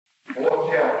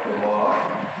Mark,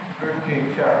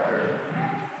 13th chapter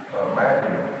of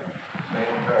Matthew,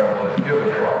 same parable is given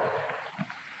to us.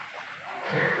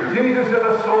 Jesus in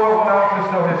the sower went out to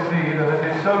sow his seed, and as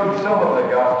he sowed some of the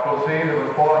gospel seed, it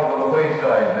was falling to the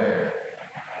wayside there.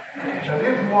 And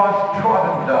it was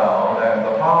trodden down, and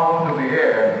the fowls of the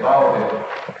air devoured it.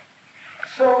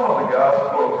 Some of the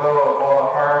gospel fell upon a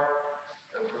heart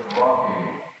that was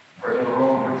rocky, or in the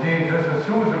room for Jesus. As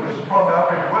soon as it was sprung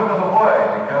up, it withered away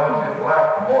because it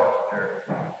lacked moisture.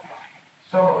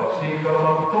 Some of the seed fell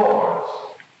among thorns.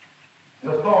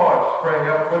 The thorns sprang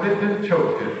up, but it didn't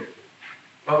choke it.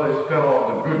 Others fell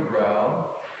on the good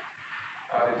ground,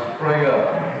 and it sprang up.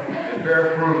 It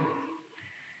bare fruit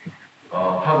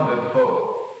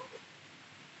 100-fold.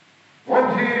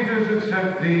 When Jesus had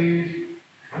said these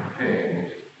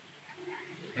things,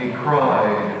 he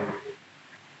cried,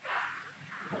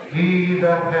 "He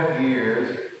that hath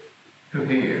ears to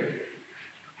hear,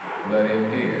 let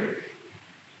him hear."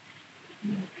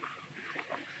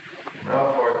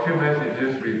 Now, for 2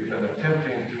 messages, we've been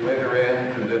attempting to enter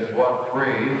into this one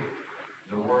phrase,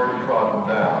 the word trodden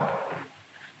down.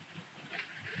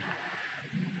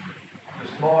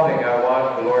 This morning, I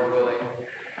want, the Lord willing,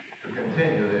 to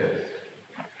continue this.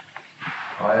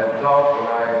 I had thought when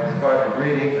I started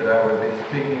reading that I would be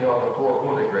speaking on the 4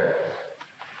 photographs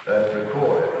that's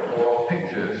recorded, 4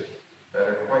 pictures that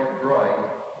are quite bright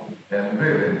and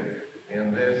vivid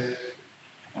in this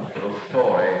little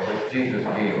story which Jesus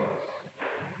gave us.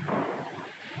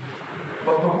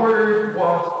 But the word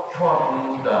was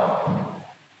trodden down.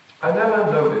 I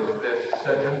never noticed this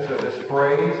sentence or this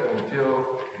phrase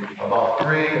until about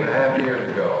 3.5 years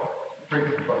ago.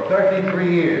 For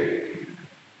 33 years,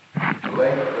 the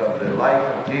length of the life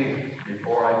of Jesus,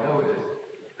 before I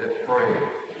noticed this phrase.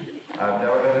 I've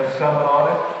never done a sermon on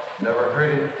it, never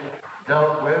heard it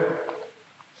dealt with,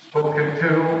 spoken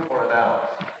to, or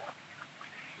announced.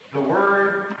 The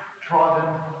word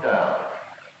trodden down.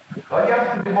 Now,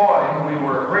 yesterday morning, we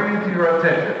were bringing to your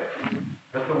attention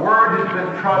that the word has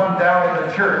been trodden down in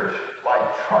the church like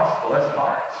trustless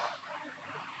hearts.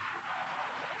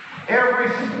 Every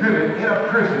spirit in a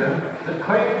person that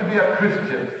claims to be a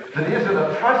Christian that isn't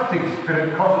a trusting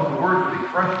spirit causes the word to be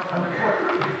crushed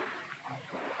underfoot.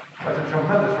 That's a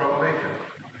tremendous revelation.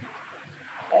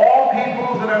 All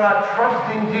people that are not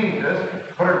trusting Jesus,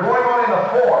 but are going on in a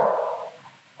form,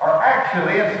 are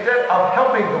actually, instead of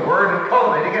helping the word and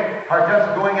cultivating it, are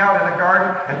just going out in the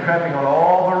garden and tramping on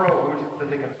all the roads that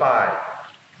they can find.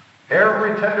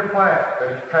 Every tender plant,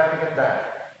 they're tramping it down.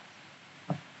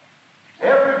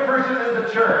 Every person in the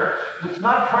church that's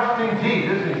not trusting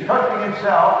Jesus, he's trusting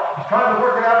himself, he's trying to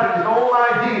work it out in his own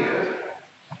ideas,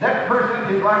 that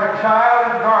person is like a child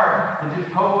in a garden that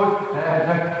just goes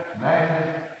and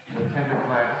mashes the tender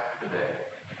plants today.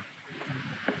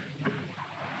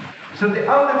 So the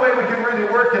only way we can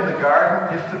really work in the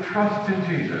garden is to trust in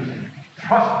Jesus.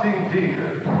 Trusting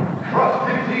Jesus.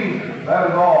 Trusting Jesus. That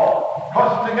is all.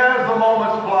 Trusting as the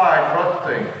moments fly.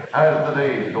 Trusting as the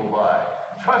days go by.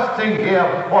 Trusting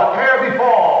Him, whatever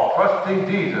befall. Trusting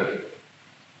Jesus.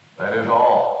 That is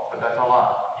all. But that's a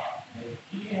lot.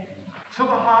 So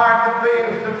the heart that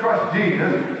fails to trust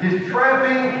Jesus is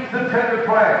tramping the tender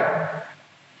plant.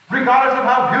 Regardless of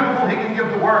how beautiful he can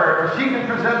give the word, or she can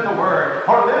present the word,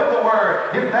 or live the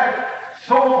word, if that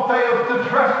soul fails to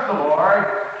trust the Lord,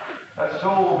 that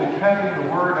soul will be trampling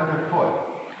the word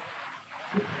underfoot.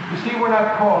 You see, we're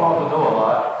not called on to know a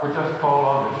lot, we're just called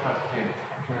on to trust Him.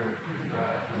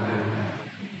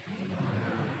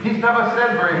 He's never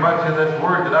said very much in this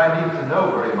word that I need to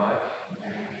know very much.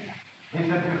 He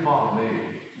said, "You follow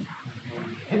me."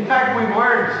 In fact, we've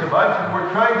learned so much and we're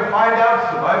trying to find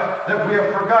out so much that we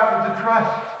have forgotten to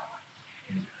trust.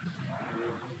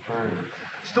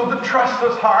 So the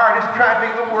trustless heart is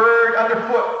tramping the word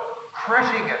underfoot,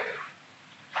 crushing it.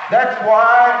 That's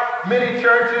why many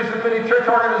churches and many church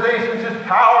organizations is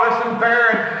powerless and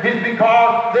barren, is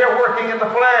because they're working in the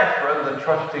flesh rather than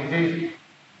trusting Jesus.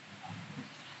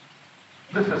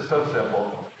 This is so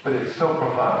simple, but it's so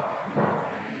profound.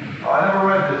 I never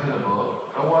read this in a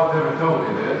book. No one's ever told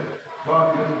me this.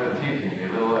 God's just been teaching me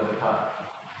a little at a time.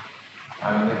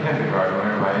 I'm in the kindergarten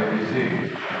learning my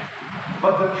ABC.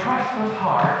 But the trustless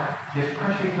heart is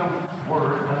crushing the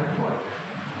word underfoot.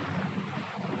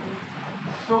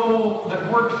 The soul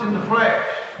that works in the flesh,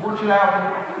 works it out,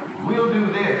 and we'll do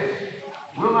this.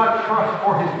 We'll not trust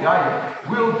for His guidance.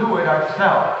 We'll do it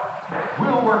ourselves.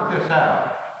 We'll work this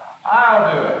out.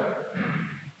 I'll do it.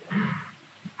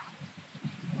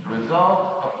 The result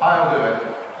of "I'll do it"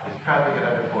 is trampling it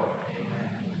underfoot.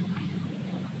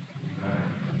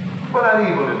 We're not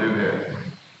able to do this.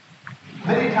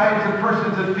 Many times the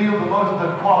persons that feel the most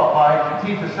unqualified to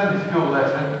teach a Sunday school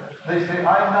lesson, they say,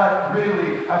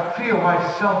 I feel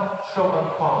myself so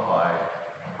unqualified.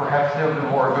 Perhaps they'll do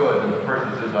more good than the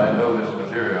person says, I know this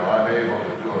material, I'm able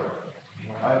to do it.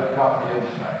 I've got the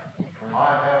insight.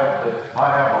 I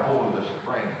have a hold of the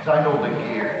strings. I know the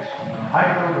gears. I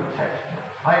know the texture.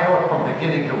 I know it from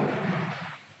beginning to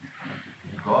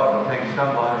end. God will take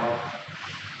somebody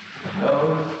who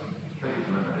knows that he's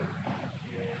limited.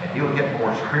 And he'll get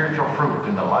more spiritual fruit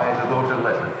in the lives of those that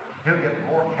listen. He'll get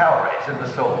more calories in the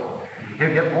soul.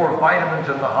 He'll get more vitamins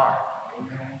in the heart.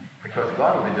 Because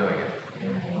God will be doing it.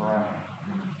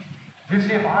 You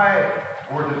see, if I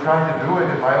were to try to do it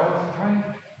in my own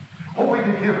strength, we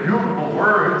could hear beautiful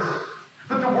words,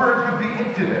 but the words would be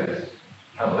emptiness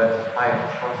unless I am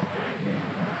trusting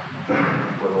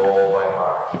Him with all my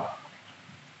heart.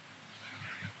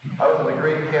 I was in a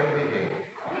great camp meeting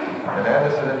in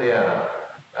Anderson, Indiana,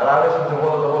 and I listened to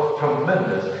one of the most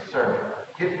tremendous sermons.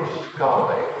 It was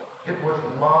scholarly. It was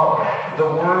marvelous. The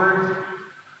words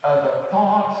and the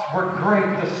thoughts were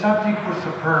great. The subject was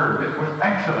superb. It was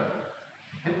excellent.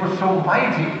 It was so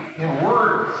mighty in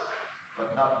words,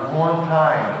 but not one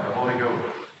time did the Holy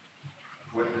Ghost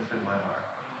witness in my heart.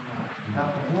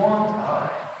 Not one time.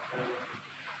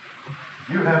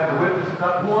 You have the witness,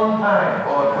 not one time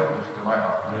God witnessed to my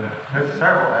heart. There's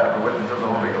several have the witness of the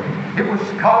Holy Ghost. It was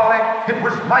scholarly, it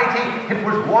was mighty, it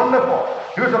was wonderful.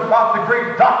 It was about the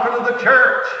great doctrine of the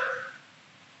church,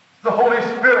 the Holy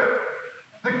Spirit,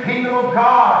 the kingdom of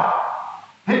God.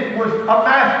 It was a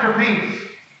masterpiece.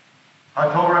 I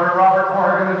told Reverend Robert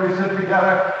Morgan as we sit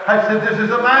together, I said, this is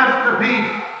a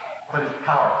masterpiece, but it's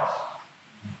powerless.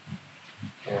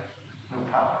 No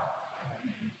power.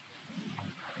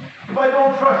 If I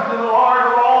don't trust in the Lord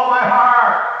with all my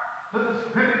heart, then the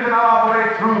Spirit cannot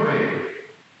operate through me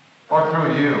or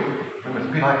through you. We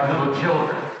must be like little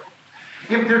children.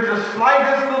 If there's the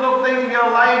slightest little thing in your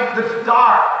life that's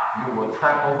dark, you will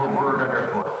trample the word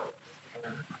underfoot.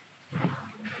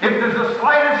 If there's the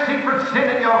slightest secret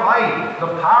sin in your life, the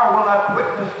power will not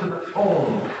witness to the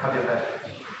tone of your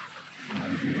message.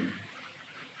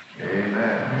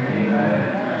 Amen.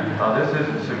 Amen. Now this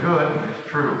isn't so good, it's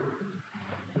true.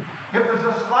 If there's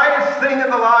the slightest thing in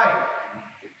the life,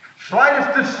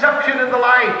 slightest deception in the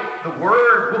life, the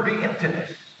word will be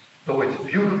emptiness, though it's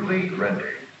beautifully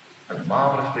rendered and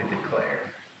marvelously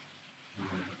declared.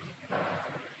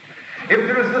 If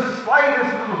there is the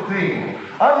slightest little thing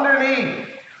underneath,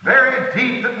 very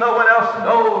deep that no one else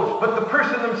knows but the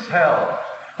person themselves,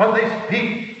 when they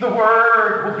speak, the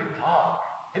word will be taught.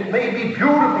 It may be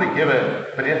beautifully given,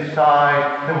 but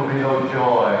inside there will be no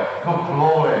joy, no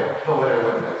glory, no inner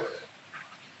witness.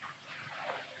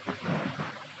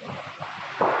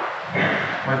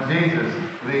 When Jesus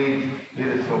leads, it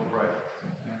is so bright.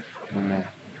 Amen.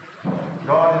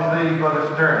 God is leading Brother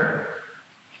Stern,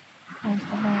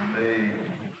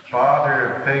 the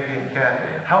father of Peggy and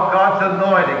Kathy. How God's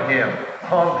anointing him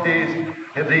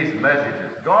in these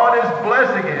messages. God is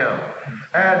blessing him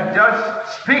and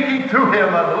just speaking to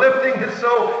him and lifting his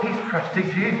soul. He's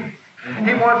trusting Jesus.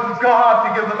 He wants God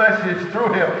to give the message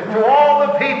through him to all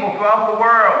the people throughout the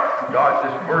world. God's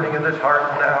just burning in this heart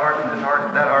and that heart and this heart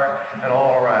and that heart and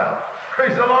all around.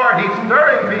 Praise the Lord. He's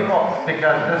stirring people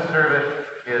because this service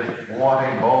is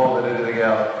wanting more than anything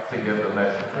else to give the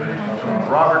message.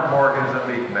 Robert Morgan is a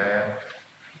meek man.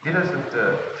 He doesn't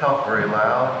talk very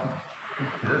loud.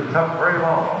 He doesn't talk very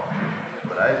long.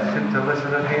 But I sit to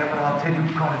listen to him, and I'll tell you,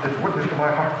 God has just witnessed to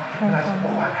my heart. And I said,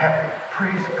 I'm happy.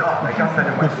 Praise God. I got that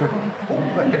in my soul.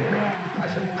 That hit me.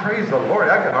 I said, praise the Lord.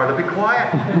 I can hardly be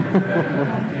quiet.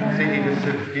 See, he just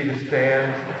sits, he just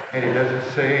stands, and he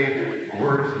doesn't say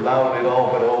words loudly at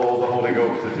all, but the Holy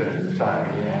Ghost is inside.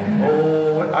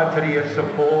 I tell you, it's so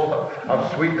full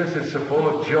of sweetness. It's so full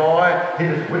of joy. He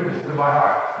has witnessed to my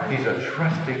heart. He's a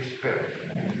trusting spirit.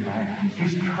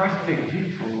 He's trusting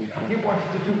Jesus. He wants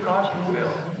to do God's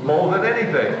will more than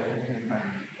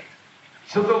anything.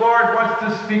 So the Lord wants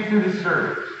to speak through His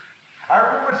service. I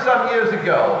remember some years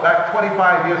ago, back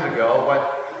 25 years ago,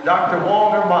 when Dr.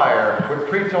 Walter Meyer would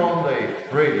preach on the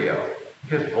radio.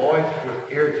 His voice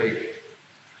was irritating.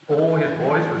 His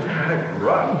voice was kind of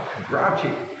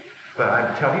grouchy. But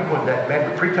I'm telling you, when that man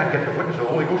would preach, I'd get the witness of the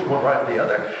Holy Ghost one right and the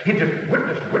other. He just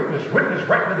witness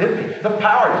right within me. The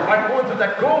power is like going through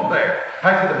that gold there.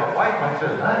 I said to my wife, I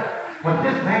said, honey, when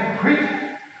this man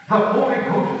preached, the Holy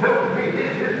Ghost filled me.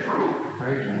 This is true.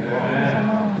 Praise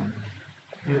God.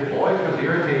 His voice was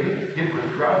irritating. It was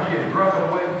grouchy and gruff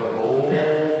away, but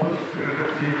the Spirit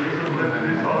of Jesus is living in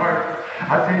his heart.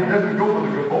 I say, it doesn't go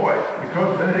with a good voice,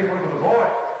 because then it ain't going with the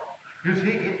voice. You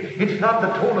see, it's not the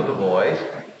tone of the voice,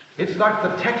 It's not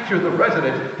the texture of the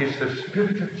residence, it's the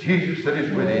Spirit of Jesus that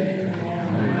is within you.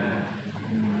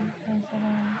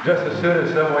 Just as soon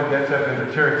as someone gets up in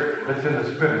the church that's in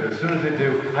the Spirit, as soon as they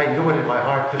do, I know it in my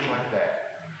heart just like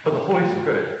that. For the Holy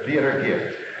Spirit, the inner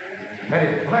gift. And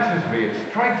it blesses me, it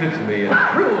strengthens me,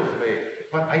 it thrills me.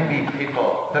 But I need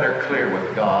people that are clear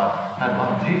with God and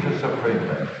love Jesus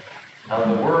supremely.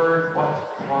 And the Word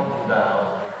was trodden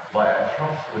down by a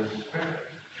trustless spirit.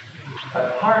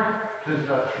 That heart is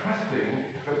not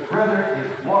trusting, but rather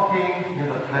is walking in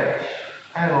the flesh,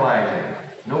 analyzing,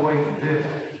 knowing this,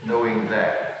 knowing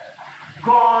that.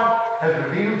 God has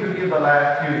revealed to me in the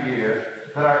last few years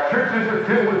that our churches are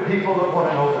filled with people that want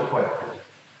to know the questions.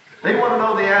 They want to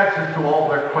know the answers to all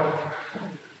their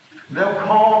questions. They'll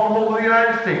call from over the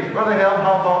United States. Brother Helm,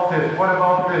 how about this? What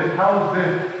about this? How's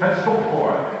this? And so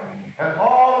forth. And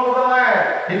all over the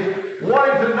land is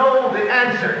wanting to know the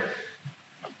answers.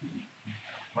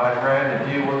 My friend,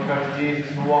 if you will trust Jesus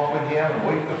and walk with Him and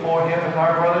wait before Him, as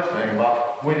our brothers sing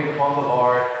about waiting upon the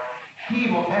Lord, He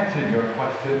will answer your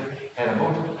question at a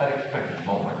most unexpected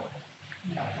moment.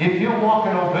 If you walk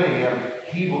and obey Him,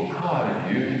 He will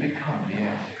cause you to become the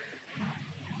answer.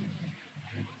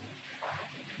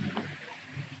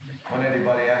 When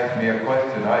anybody asks me a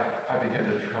question, I begin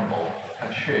to tremble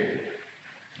and shake.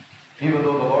 Even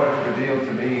though the Lord has revealed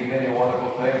to me many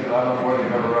wonderful things that I'm unworthy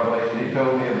of every revelation. He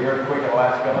told me of the earthquake in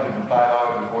Alaska 105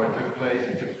 hours before it took place.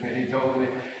 He told me,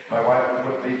 my wife was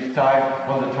with me each time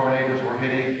when the tornadoes were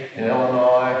hitting in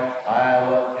Illinois,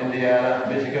 Iowa, Indiana,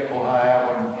 Michigan,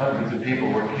 Ohio, when hundreds of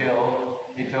people were killed.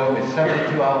 He told me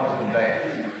 72 hours in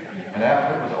advance. And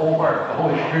after it was over, the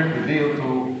Holy Spirit revealed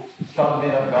to some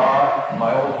men of God,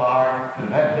 my own heart, that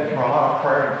had been for a lot of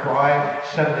prayer and crying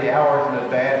 70 hours in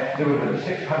advance, there would have been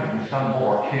 600 and some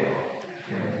more killed.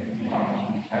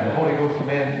 And the Holy Ghost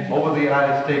men over the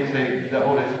United States say the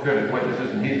Holy Spirit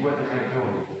witnesses, and He's witnessing to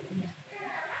them.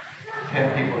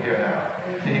 10 people here now.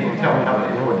 And He will tell me how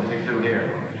many He's witnessing to here.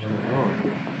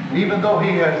 Even though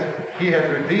He has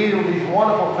revealed these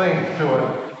wonderful things to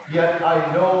us, yet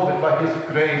I know that by His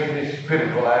grace and His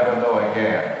Spirit will I ever know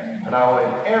again. And I will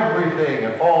in everything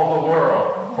in all the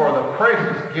world for the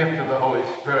precious gift of the Holy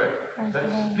Spirit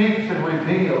that speaks and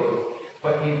reveals,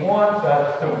 but He wants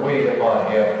us to wait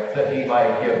upon Him that He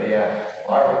might give the answer.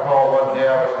 I recall one day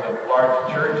I was in a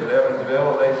large church in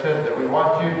Evansville, and they said that we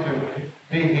want you to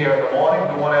be here in the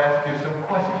morning. We want to ask you some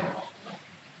questions.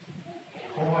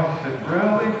 Oh, I said,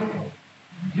 really?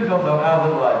 You don't know how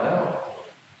little I know.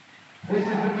 They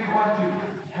said that we want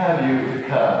to have you to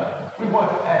come. We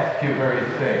want to ask you various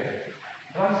things.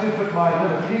 And I said, but my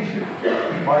limitation,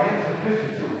 my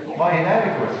insufficiency, my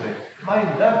inadequacy, my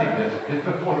nothingness is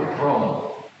before the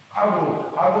throne. I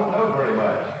will know very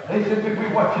much. They said, but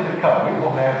we want you to come. We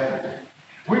won't answer.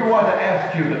 We want to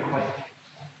ask you the questions.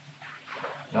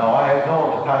 Now, I have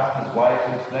known the pastor's wife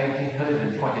since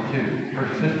 1922. Her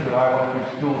sister and I went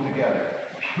through school together.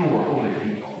 Pure, holy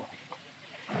people.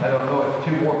 I don't know if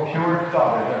two more pure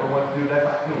daughters ever went through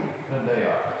that school than they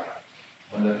are,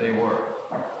 and that they were.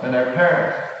 And their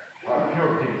parents are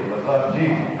pure people that love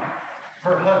Jesus.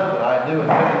 Her husband I knew in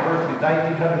University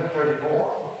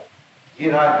 1934. He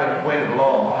and I have been acquainted a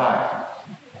long time.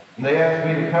 And they asked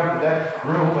me to come to that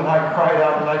room, and I cried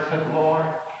out and I said, Lord,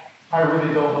 I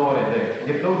really don't know anything.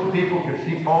 If those people could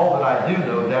see all that I do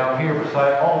know down here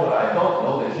beside all that I don't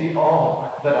know, they see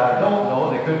all that I don't know,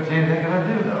 and they couldn't see anything that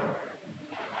I do know.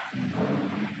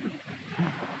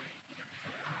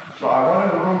 So I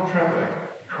went in the room trembling,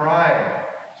 crying,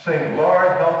 saying, Lord,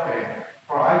 help me,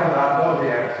 for I do not know the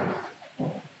answers.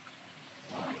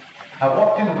 I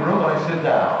walked into the room and I sit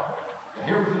down. And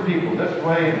here was the people, this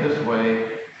way and this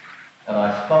way, and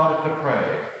I started to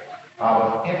pray. I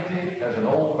was empty as an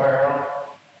old barrel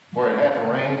where it hadn't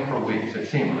rained for weeks, it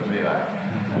seemed to me like.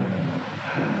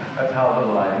 That's how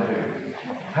little I knew.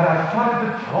 And I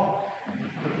started to talk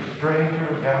to the stranger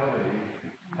of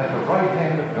Galilee at the right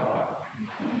hand of God.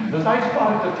 As I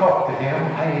started to talk to him,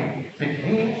 I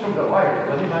became so delighted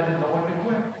with him I didn't know what to do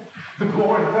with. The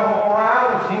glory fell all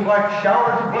around. It seemed like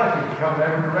showers of blessings come in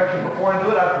every direction. Before I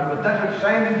knew it, I was from the desert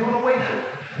sand into an oasis.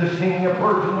 The singing of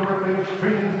birds and the rippling of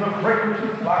streams and the fragrance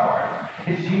of flowers.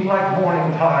 It seemed like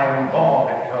morning time and dawn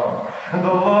had come. And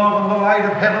the love and the light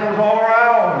of heaven was all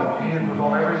around. And Jesus was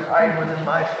on every side within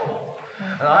my soul.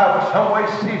 And I was some way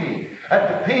seated at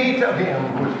the feet of him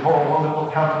who was called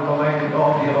Wonderful Counselor, the Mighty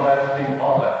God, the Everlasting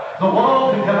Father. The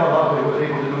one who never loved who was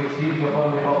able to do exceeding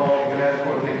abundantly above all you can ask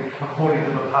for, according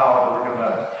to the power that worketh in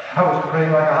us. I was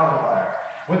praying like a house fire.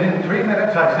 Within 3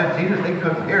 minutes, I said, Jesus, they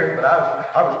couldn't hear it, but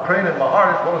I was praying in my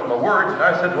heart as well as my words, and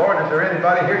I said, Lord, is there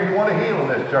anybody here you want to heal in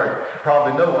this church?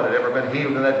 Probably no one had ever been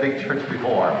healed in that big church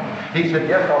before. He said,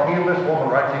 yes, I'll heal this woman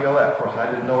right to your left. Of course, I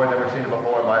didn't know her, never seen her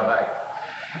before in my life.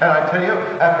 And I tell you,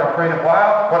 after I prayed a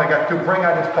while, when I got through praying,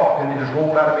 I just talked, and it just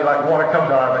rolled out of me like water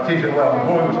comes out of a teasing well. The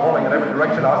wind was falling in every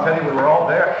direction. I'll tell you, we were all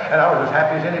there, and I was as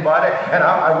happy as anybody, and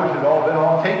I wish it had all been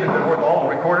on tape. It'd been worth all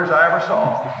the recorders I ever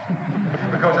saw.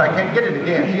 Because I can't get it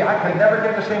again. See, I can never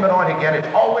get the same anointing again.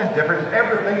 It's always different.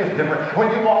 Everything is different.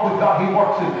 When you walk with God, He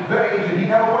works in variation.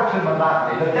 He never works in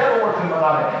monotony. The devil works in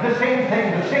monotony. The same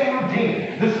thing, the same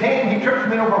routine. The same, he trips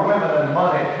men over women and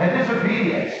money and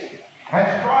disobedience and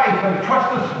strife and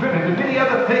trustless spirit and many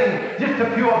other things. Just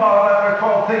a few about other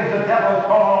 12 things. The devil's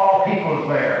calling all peoples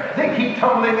there. They keep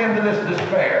tumbling into this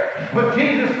despair. But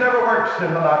Jesus never works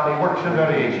in monotony. He works in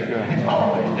variation. It's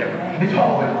always different. It's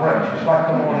always fresh. It's like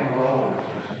the morning rose.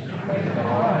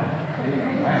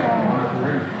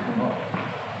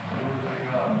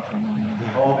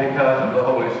 All because of the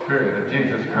Holy Spirit of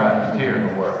Jesus Christ here in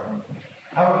the world.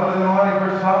 I was in the morning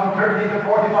for some 30 to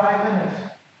 45 minutes.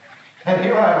 And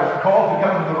here I was called to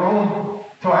come to the room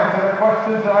to answer the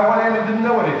questions, and I went in and didn't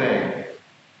know anything.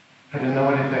 I didn't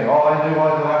know anything. All I knew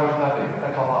was that I was nothing.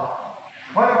 That's a lot.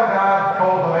 Whenever God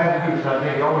calls a man to do something,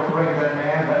 he always brings that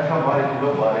man, that somebody to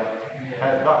look like it,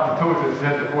 as Dr. Tooth had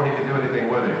said before he could do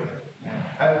anything with him.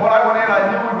 And when I went in, I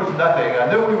knew it was nothing. I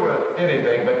knew we were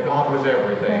anything, but God was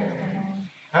everything.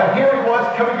 And here it was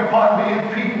coming upon me and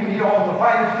feeding me on the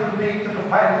finest of the meat and the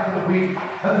finest of the wheat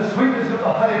and the sweetness of the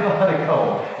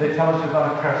honeycomb. They tell us there's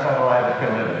not a parasite alive that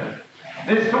can live in it.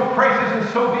 It's so precious and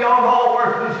so beyond all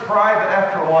words to describe that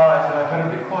after a while I said, I better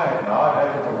be quiet now. I've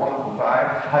had such a wonderful time.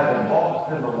 I've been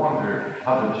lost in the wonder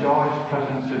of the joyous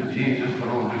presence of Jesus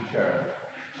through His Sharon.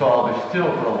 So I'll be still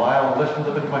for a while and listen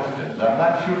to the questions. I'm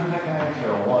not sure that I can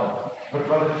answer one. But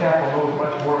Brother Chappell knows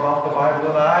much more about the Bible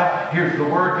than I. Here's the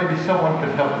Word. Maybe someone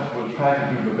can help us. We'll try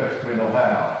to do the best we know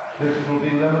how. This will be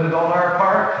limited on our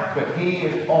part, but He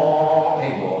is all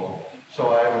able. So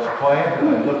I was quiet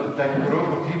and I looked at that group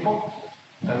of people,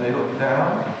 and they looked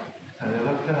down and they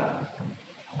looked up.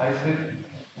 I said,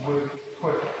 what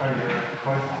are your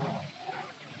questions?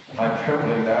 I'm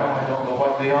trembling now. I don't know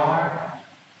what they are.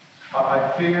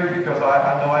 I fear because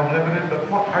I know I'm limited, but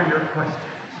what are your questions?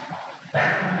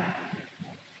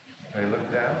 They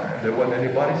looked down. There wasn't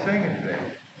anybody saying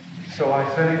anything. So I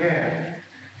said again,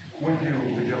 would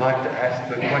you like to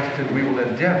ask the question? We will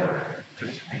endeavor to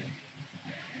speak.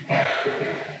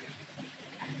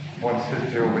 One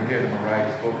sister over here to my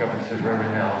right spoke up and said,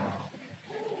 Reverend Helm,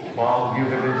 while you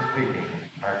have been speaking,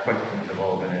 our questions have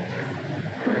all been answered.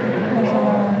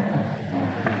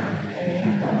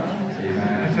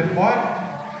 I said,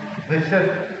 what? They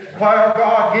said, while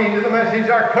God gave you the message,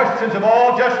 our questions have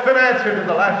all just been answered in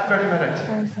the last 30 minutes.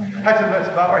 I said, let's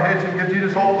bow our heads and give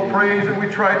Jesus all the praise. And we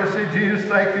tried to say, Jesus,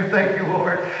 thank you,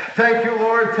 Lord. Thank you,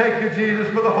 Lord. Thank you, Jesus,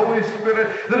 for the Holy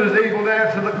Spirit that is able to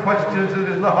answer the questions that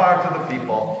is in the hearts of the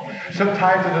people.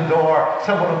 Sometimes at the door,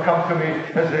 someone will come to me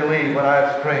as they leave when I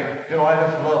have strength. You know, I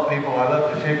just love people. I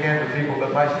love to shake hands with people,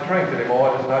 but my strength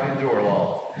anymore does not endure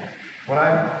long.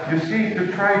 You see,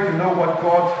 to try to know what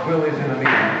God's will is in a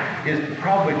meeting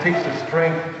probably takes the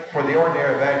strength for the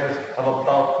ordinary evangelist of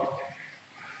about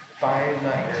 5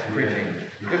 nights preaching.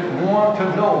 Just want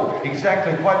to know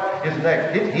exactly what is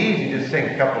next. It's easy to sing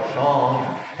a couple songs,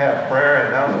 have prayer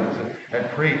announcements, and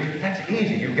preach. That's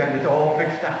easy. You've got it all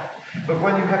fixed out. But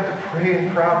when you have to pray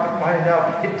and cry out to find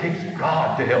out, it takes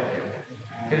God to help you.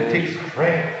 And it takes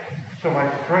strength. So my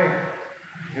strength,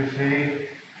 you see,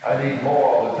 I need more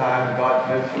all the time. God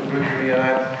has been so good to me, and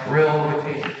I'm thrilled with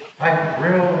Him. I'm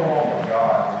thrilled with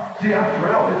God. See, I'm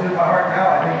thrilled. It's in my heart now.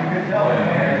 I think you can tell it.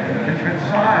 It's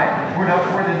inside. We're not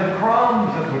worried of the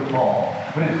crumbs that would fall.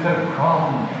 But instead of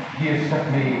crumbs, He has set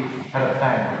me at a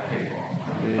banquet table.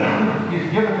 He's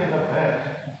given me the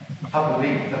best of the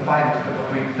meat, the finest of the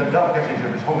wheat, the delicacies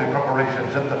of His holy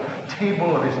preparations, at the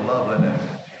table of His loveliness,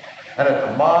 and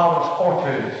at the marvelous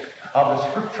orchards of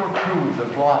the scriptural truths that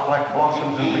blot like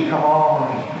blossoms and become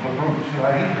almonds, the fruits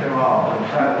I eat thereof, and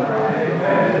try to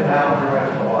sit down to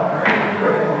rest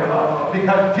awhile.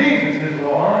 Because Jesus is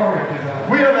Lord.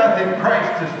 We are nothing,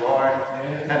 Christ is Lord.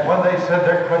 And when they said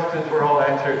their questions were all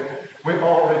answered, we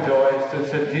all rejoiced and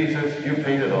said, Jesus, you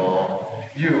paid it all.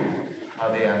 You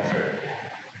are the answer.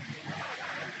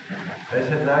 They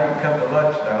said, now you come to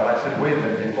lunch now. And I said, wait a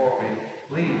minute, before we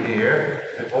leave here,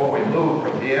 before we move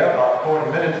from here, about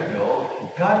 40 minutes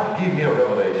ago, God gave me a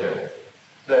revelation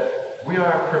that we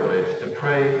are privileged to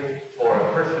pray for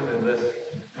a person in this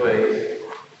place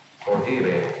for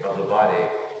healing of the body.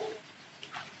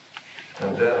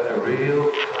 And then a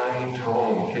real kind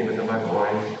tone came into my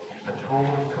voice, a tone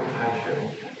of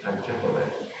compassion and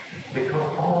gentleness.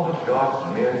 Because all of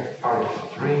God's men are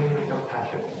extremely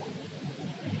compassionate.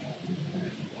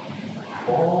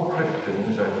 All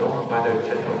Christians are known by their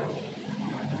gentleness,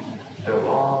 their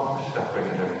long-suffering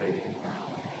and their patience.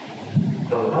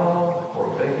 The love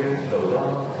for beggars, the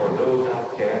love for those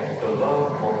outcasts, the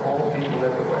love for all people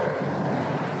everywhere.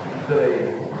 The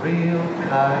real,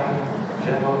 kind,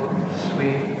 gentle,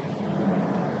 sweet,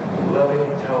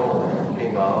 loving tone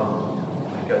came out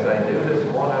because I knew this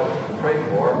one I was praying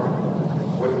for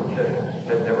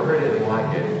had never heard anything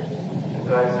like it.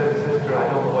 So I said, sister,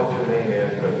 I don't know what your name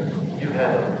is, but you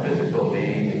had a physical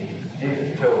need.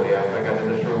 Jesus told me after I got in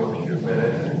this room a few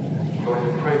minutes, going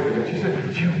to pray for you. She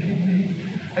said, do you need me?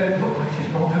 And it looked like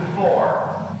she's going to the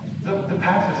floor. The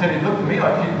pastor said he looked at me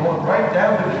like she's going right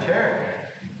down to the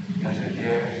chair. I said,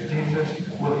 yes,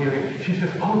 Jesus will heal you. She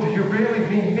says, oh, do you really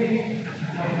mean me?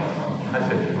 I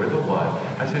said, you're the one.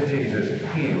 I said, Jesus,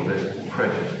 heal this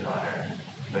precious daughter.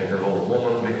 May her old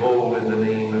woman be whole in the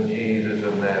name of Jesus.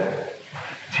 And that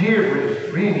tears were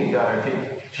streaming down her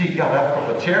cheek. She got up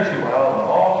from the chair. She went out on the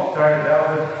hall. She started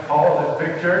down this hall, this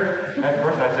big church. And of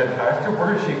course I said, Pastor,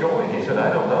 where is she going? He said,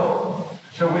 I don't know.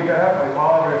 So we got up, we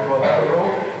followed her to another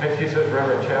room. And she said,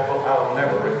 Reverend Chappell, I'll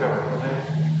never recover from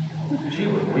this. She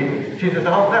was weeping. She says,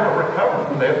 I'll never recover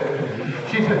from this.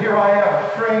 She said, here I am,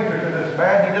 a stranger to this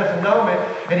man. He doesn't know me,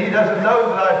 and he doesn't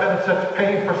know that I've been in such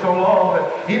pain for so long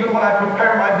that even when I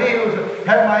prepare my meals and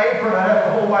have my apron, I have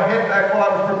to hold my head back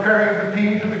while I was preparing the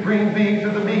peas and the green beans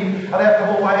and the meat. I'd have to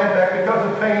hold my head back because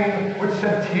of pain would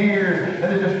send tears,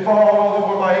 and they just fall all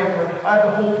over my apron. I had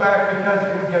to hold back because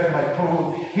it would get in my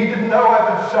food. He didn't know I've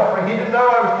been suffering. He didn't know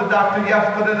I was the doctor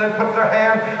yesterday that put their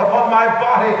hand upon my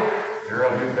body.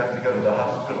 Girl, you've got to go to the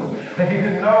hospital. And he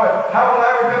didn't know it. How will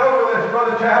I ever get over this,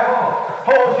 Brother Chappell?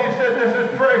 Oh, she said, this is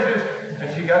precious.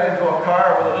 And she got into a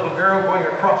car with a little girl going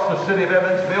across the city of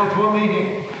Evansville to a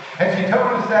meeting. And she told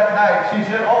us that night, she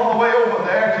said, on the way over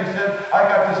there, she said,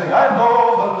 I got to sing, I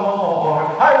know the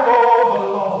Lord, I know the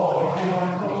Lord, I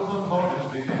know the Lord is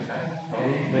with his hand.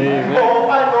 Amen. Oh,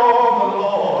 I know the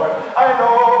Lord, I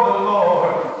know the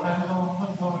Lord, I know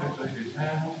the Lord is with his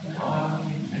hand.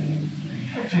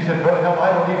 She said, Brother Helm,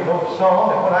 I don't even know the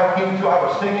song. And when I came to, I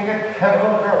was singing it, and the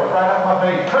little girl was right up my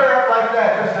face. Turn up like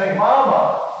that, just saying,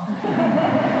 Mama.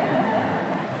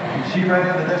 She ran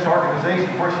into this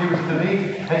organization where she was to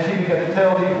meet, and she began to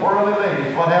tell these worldly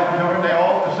ladies what happened to her. And they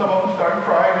all, some of them started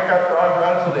crying. They got their arms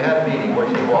around her, so they had a meeting where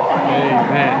she was.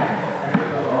 Amen.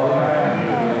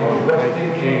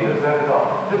 Trusting Jesus, that is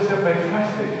all. This is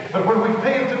fantastic. But when we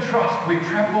fail to trust, we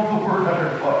trample the word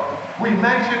underfoot. We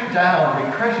mash it down,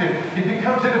 we crush it, it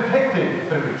becomes ineffective.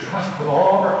 But if we trust with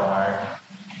all of our heart,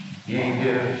 He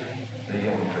gives the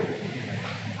increase.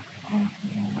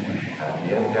 And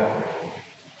the endeavor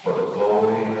for the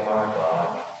glory of our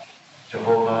God,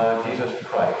 Jehovah Jesus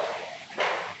Christ,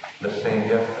 the same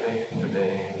yesterday,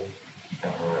 today,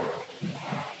 and forever.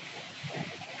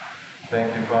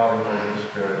 Thank you, Father, for your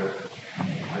Spirit,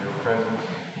 for your presence,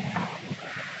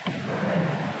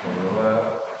 for your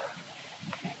love.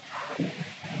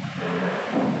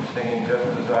 Singing just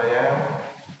as I am.